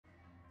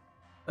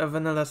A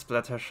vanilla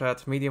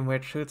Splattershot, medium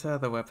weight shooter,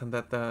 the weapon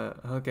that the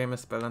whole game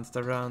is balanced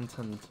around,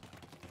 and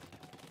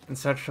in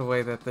such a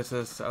way that this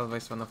is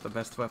always one of the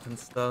best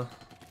weapons still.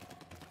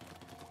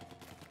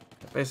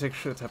 The basic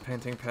shooter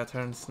painting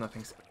patterns,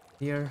 nothing special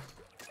here.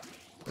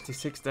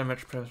 36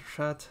 damage per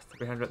shot,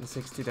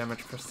 360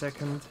 damage per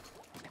second.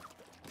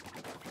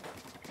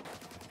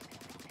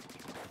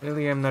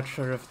 Really, I'm not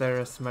sure if there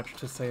is much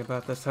to say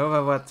about this.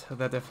 However, what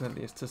there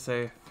definitely is to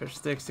say, fish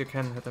sticks, you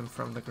can hit them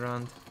from the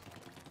ground.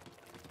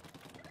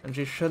 And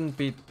she shouldn't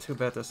be too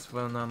bad as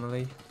well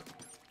normally.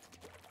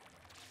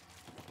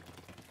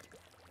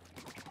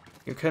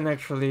 You can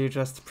actually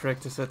just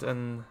practice it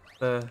in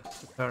the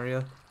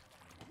tutorial.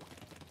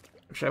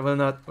 Which I will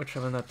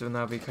not do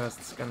now because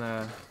it's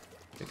gonna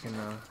take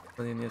a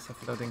million years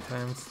of loading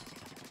times.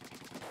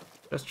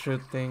 Just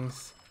shoot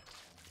things,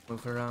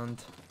 move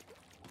around,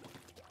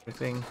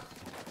 everything.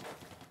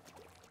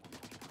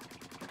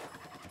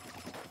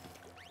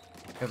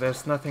 Yeah,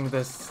 there's nothing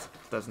this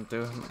doesn't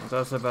do. And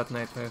also about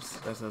night waves,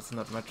 there's also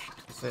not much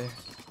to say.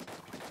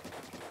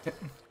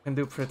 Can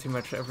do pretty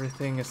much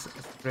everything, is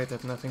great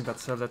at nothing but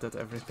solid at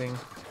everything.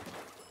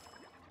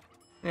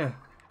 Yeah,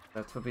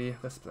 that will be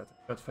the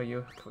Splattershot for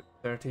you, quick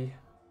 30.